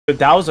Dude,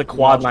 that was a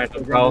quad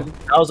lineup, bro.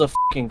 That was a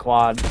fucking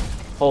quad.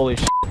 Holy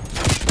shit.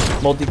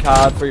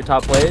 Multi-cod for your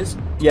top plays?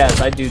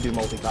 Yes, I do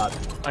multi-cod.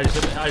 I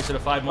just hit a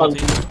 5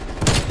 multi.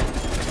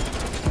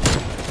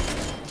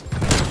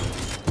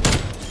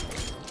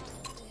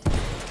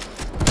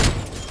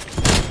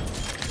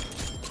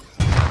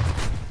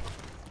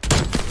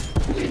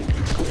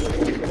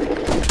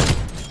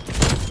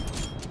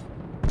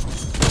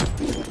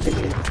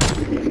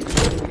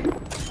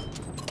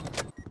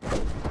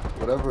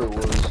 Whatever it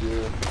was,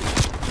 yeah.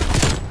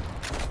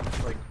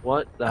 Like,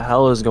 what the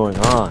hell is going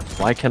on?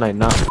 Why can I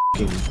not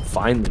fucking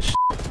find this shit?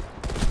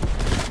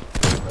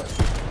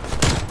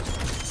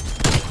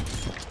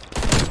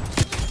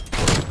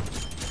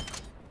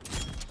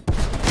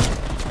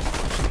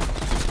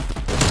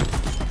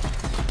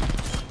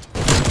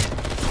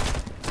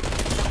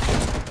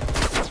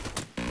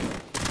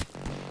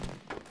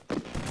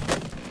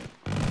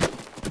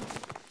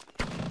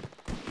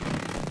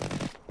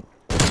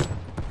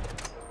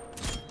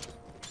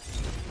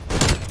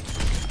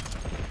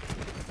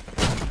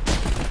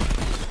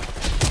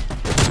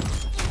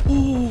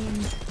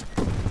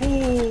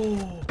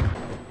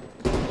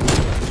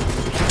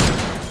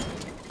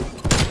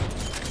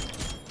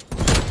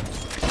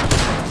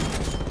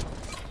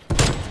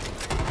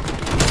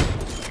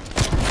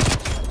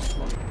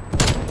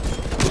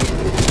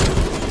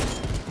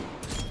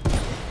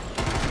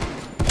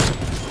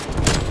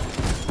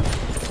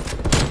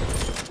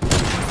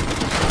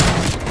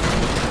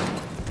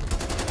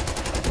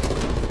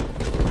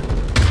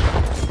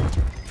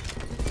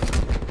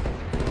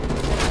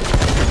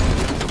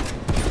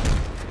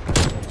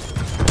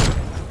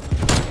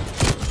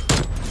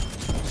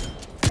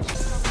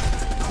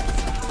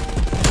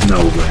 No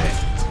way.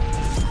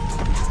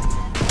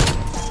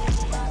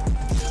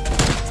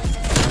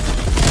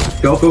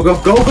 Go, go, go,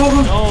 go, go,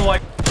 go! No,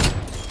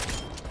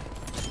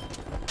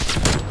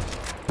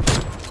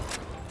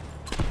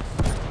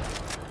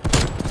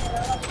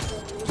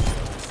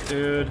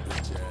 dude.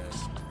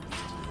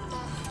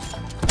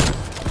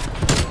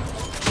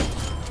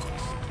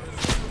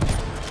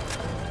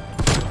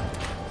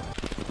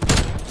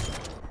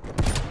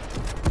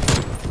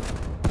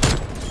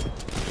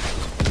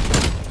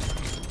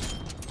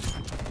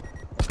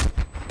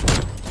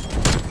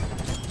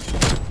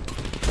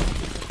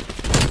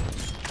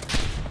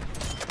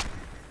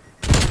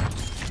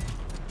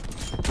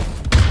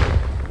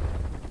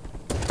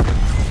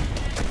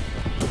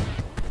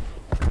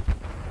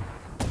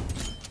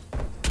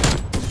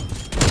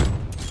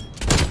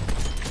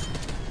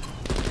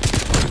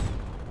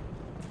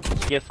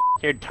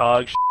 You're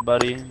dog shit,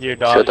 buddy. You're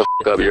dog Shut the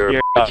fuck up,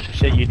 you're dog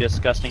shit, you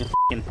disgusting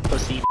fucking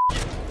pussy.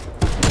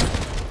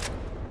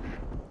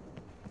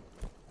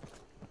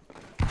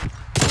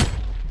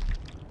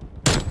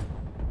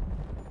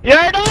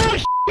 You're dog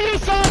shit, you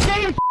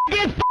fucking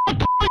fuck,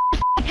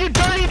 you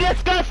dirty,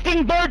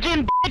 disgusting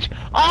virgin bitch!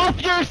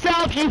 Off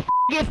yourself, you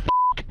fucking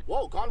fuck!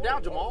 Whoa, calm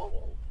down,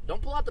 Jamal.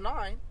 Don't pull out the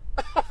 9.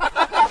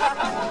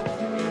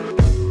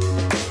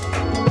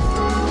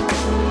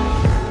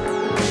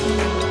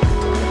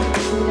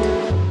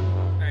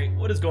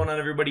 What is going on,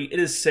 everybody? It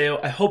is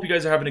Saio. I hope you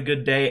guys are having a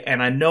good day,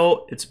 and I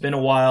know it's been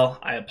a while.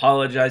 I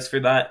apologize for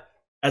that.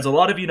 As a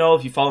lot of you know,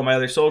 if you follow my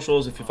other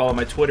socials, if you follow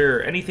my Twitter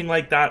or anything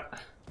like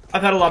that,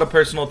 I've had a lot of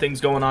personal things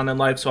going on in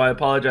life, so I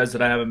apologize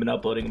that I haven't been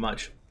uploading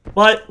much.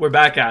 But we're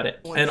back at it.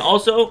 And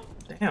also,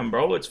 damn,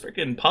 bro, it's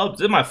freaking pubs.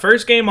 This is my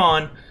first game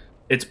on.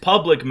 It's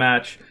public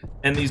match,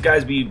 and these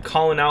guys be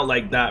calling out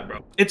like that,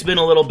 bro. It's been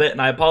a little bit,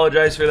 and I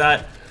apologize for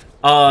that.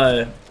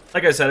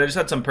 Like I said, I just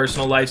had some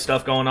personal life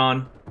stuff going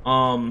on.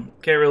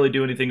 Can't really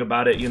do anything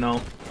about it, you know.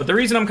 But the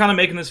reason I'm kind of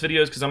making this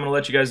video is because I'm going to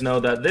let you guys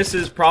know that this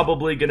is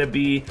probably going to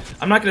be,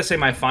 I'm not going to say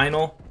my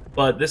final,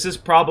 but this is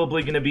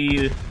probably going to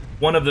be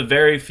one of the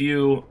very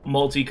few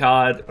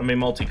multiplayer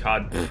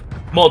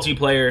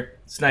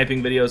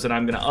sniping videos that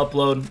I'm going to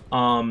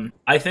upload.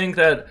 I think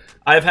that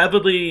I've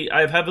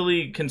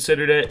heavily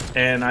considered it,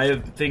 and I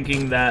am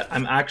thinking that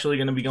I'm actually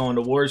going to be going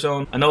to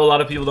Warzone. I know a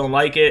lot of people don't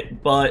like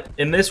it, but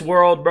in this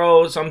world,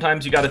 bro,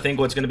 sometimes you got to think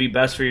what's going to be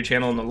best for your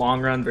channel in the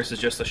long run versus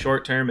just the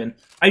short term. And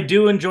I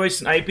do enjoy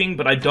sniping,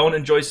 but I don't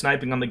enjoy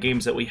sniping on the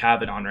games that we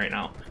have it on right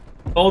now.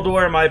 Cold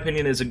War, in my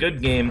opinion, is a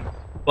good game,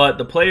 but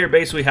the player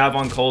base we have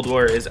on Cold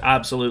War is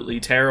absolutely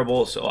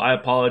terrible, so I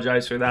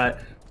apologize for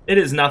that. It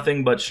is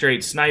nothing but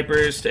straight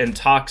snipers and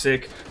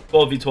toxic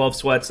 12v12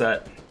 sweats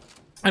that,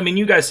 I mean,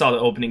 you guys saw the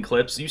opening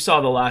clips. You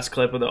saw the last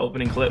clip of the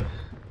opening clip.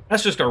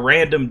 That's just a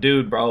random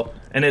dude, bro.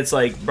 And it's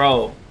like,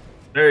 bro,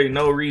 there ain't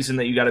no reason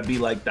that you gotta be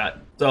like that.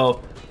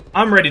 So,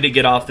 I'm ready to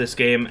get off this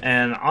game.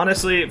 And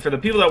honestly, for the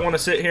people that want to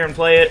sit here and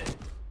play it,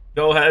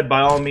 go ahead, by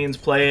all means,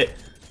 play it.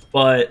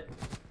 But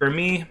for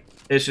me,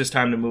 it's just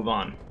time to move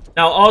on.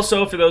 Now,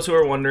 also, for those who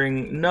are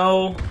wondering,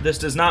 no, this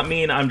does not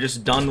mean I'm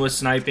just done with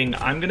sniping.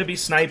 I'm going to be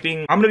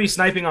sniping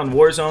on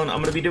Warzone.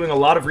 I'm going to be doing a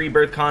lot of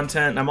Rebirth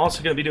content, and I'm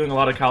also going to be doing a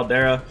lot of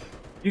Caldera.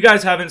 You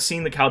guys haven't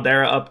seen the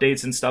Caldera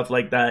updates and stuff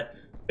like that.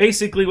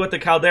 Basically, what the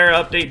Caldera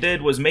update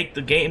did was make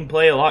the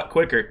gameplay a lot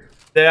quicker.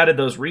 They added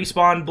those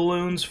respawn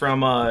balloons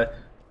from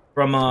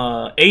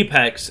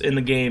Apex in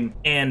the game,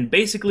 and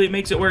basically it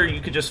makes it where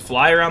you could just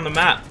fly around the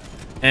map.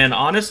 And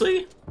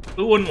honestly,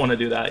 who wouldn't want to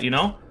do that, you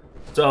know?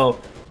 So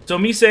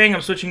me saying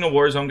I'm switching to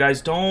Warzone,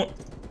 guys, don't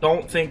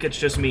think it's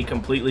just me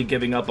completely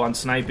giving up on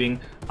sniping.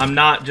 I'm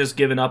not just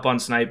giving up on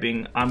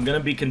sniping. I'm gonna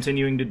be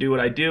continuing to do what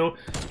I do,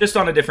 just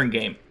on a different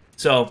game.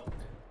 So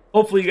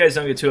hopefully you guys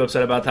don't get too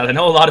upset about that. I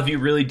know a lot of you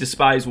really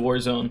despise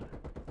Warzone.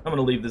 I'm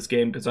gonna leave this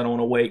game because I don't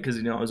want to wait, because,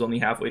 you know, I was only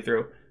halfway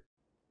through.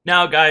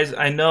 Now, guys,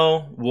 I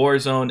know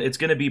Warzone, it's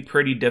going to be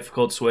pretty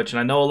difficult switch, and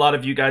I know a lot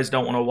of you guys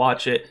don't want to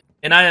watch it,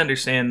 and I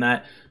understand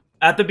that.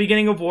 At the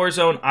beginning of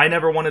Warzone, I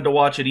never wanted to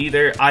watch it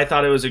either. I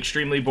thought it was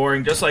extremely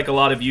boring, just like a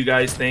lot of you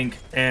guys think,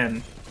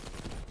 and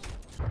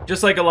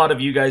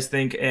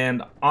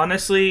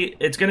honestly,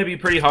 it's going to be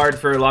pretty hard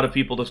for a lot of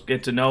people to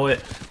get to know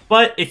it.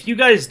 But if you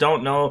guys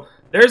don't know,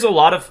 there's a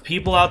lot of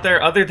people out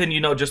there, other than, you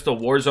know, just the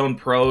Warzone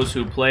pros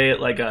who play it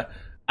like a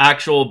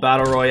actual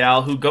battle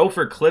royale, who go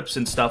for clips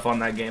and stuff on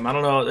that game. I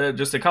don't know,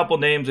 just a couple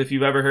names. If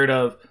you've ever heard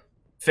of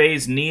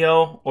Faze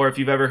Neo, or if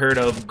you've ever heard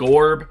of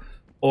Gorb,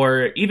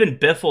 or even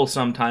Biffle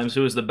sometimes,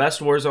 who is the best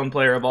Warzone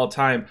player of all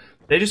time,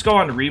 they just go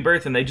on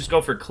Rebirth and they just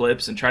go for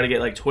clips and try to get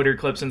like Twitter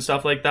clips and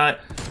stuff like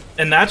that.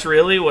 And that's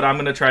really what I'm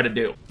going to try to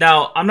do.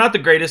 Now, I'm not the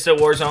greatest at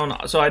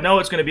Warzone, so I know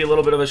it's going to be a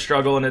little bit of a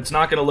struggle, and it's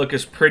not going to look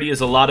as pretty as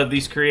a lot of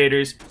these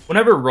creators.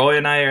 Whenever Roy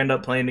and I end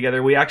up playing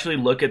together, we actually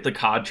look at the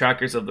COD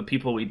trackers of the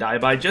people we die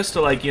by, just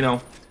to, like, you know,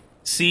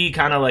 see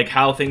kind of like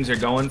how things are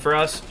going for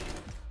us.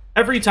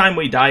 Every time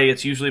we die,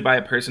 it's usually by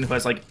a person who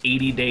has like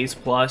 80 days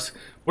plus.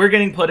 We're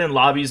getting put in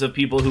lobbies of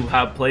people who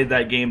have played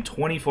that game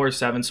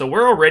 24/7, so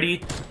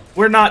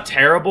we're not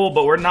terrible,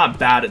 but we're not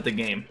bad at the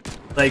game.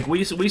 Like,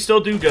 we still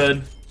do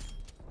good.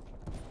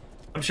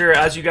 I'm sure,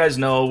 as you guys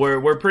know,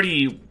 we're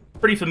pretty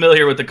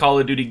familiar with the Call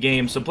of Duty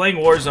game, so playing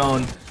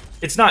Warzone,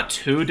 it's not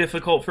too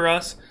difficult for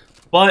us,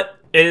 but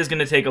it is going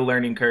to take a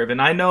learning curve,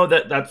 and I know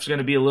that that's going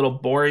to be a little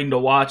boring to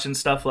watch and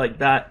stuff like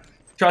that.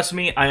 Trust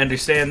me, I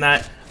understand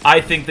that. I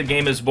think the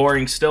game is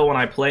boring still when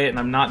I play it, and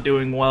I'm not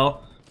doing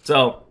well,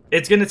 so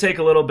it's going to take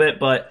a little bit,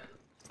 but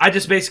I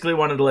just basically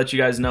wanted to let you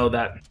guys know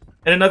that.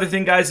 And another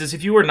thing, guys, is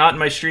if you were not in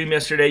my stream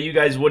yesterday, you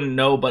guys wouldn't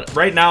know, but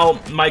right now,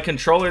 my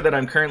controller that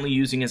I'm currently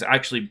using is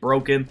actually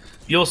broken.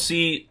 You'll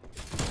see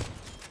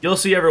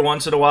every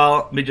once in a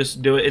while me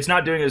just do it. It's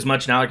not doing as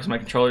much now because my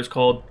controller's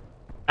cold.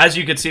 As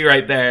you can see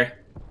right there.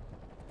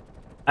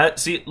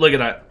 See, look at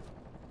that.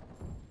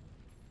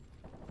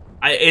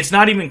 It's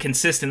not even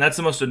consistent. That's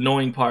the most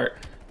annoying part.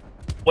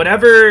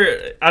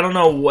 Whenever, I don't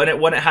know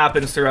when it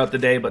happens throughout the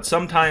day, but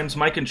sometimes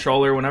my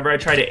controller, whenever I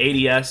try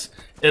to ADS,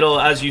 it'll,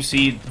 as you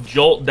see,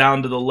 jolt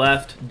down to the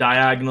left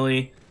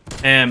diagonally,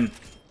 and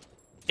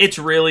it's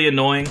really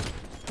annoying.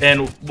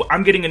 And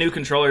I'm getting a new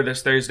controller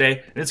this Thursday,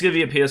 and it's going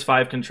to be a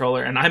PS5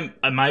 controller, and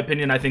in my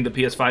opinion, I think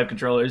the PS5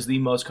 controller is the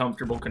most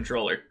comfortable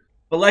controller.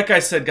 But like I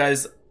said,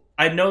 guys,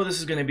 I know this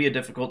is going to be a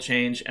difficult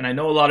change, and I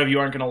know a lot of you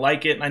aren't going to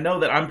like it, and I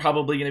know that I'm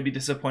probably going to be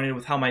disappointed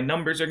with how my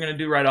numbers are going to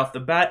do right off the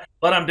bat,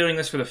 but I'm doing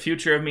this for the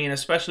future of me, and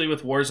especially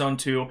with Warzone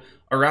 2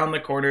 around the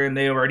corner, and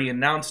they already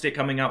announced it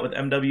coming out with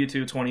MW2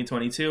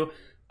 2022.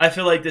 I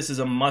feel like this is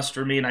a must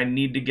for me, and I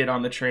need to get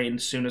on the train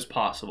as soon as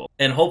possible.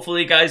 And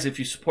hopefully, guys, if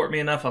you support me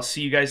enough, I'll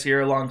see you guys here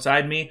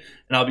alongside me,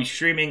 and I'll be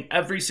streaming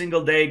every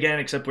single day again,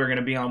 except we're going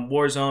to be on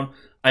Warzone.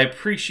 I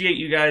appreciate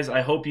you guys. I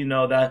hope you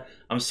know that.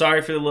 I'm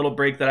sorry for the little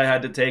break that I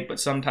had to take,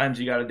 but sometimes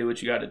you got to do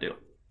what you got to do.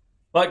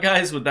 But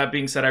guys, with that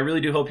being said, I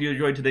really do hope you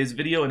enjoyed today's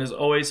video, and as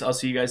always, I'll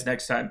see you guys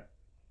next time.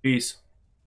 Peace.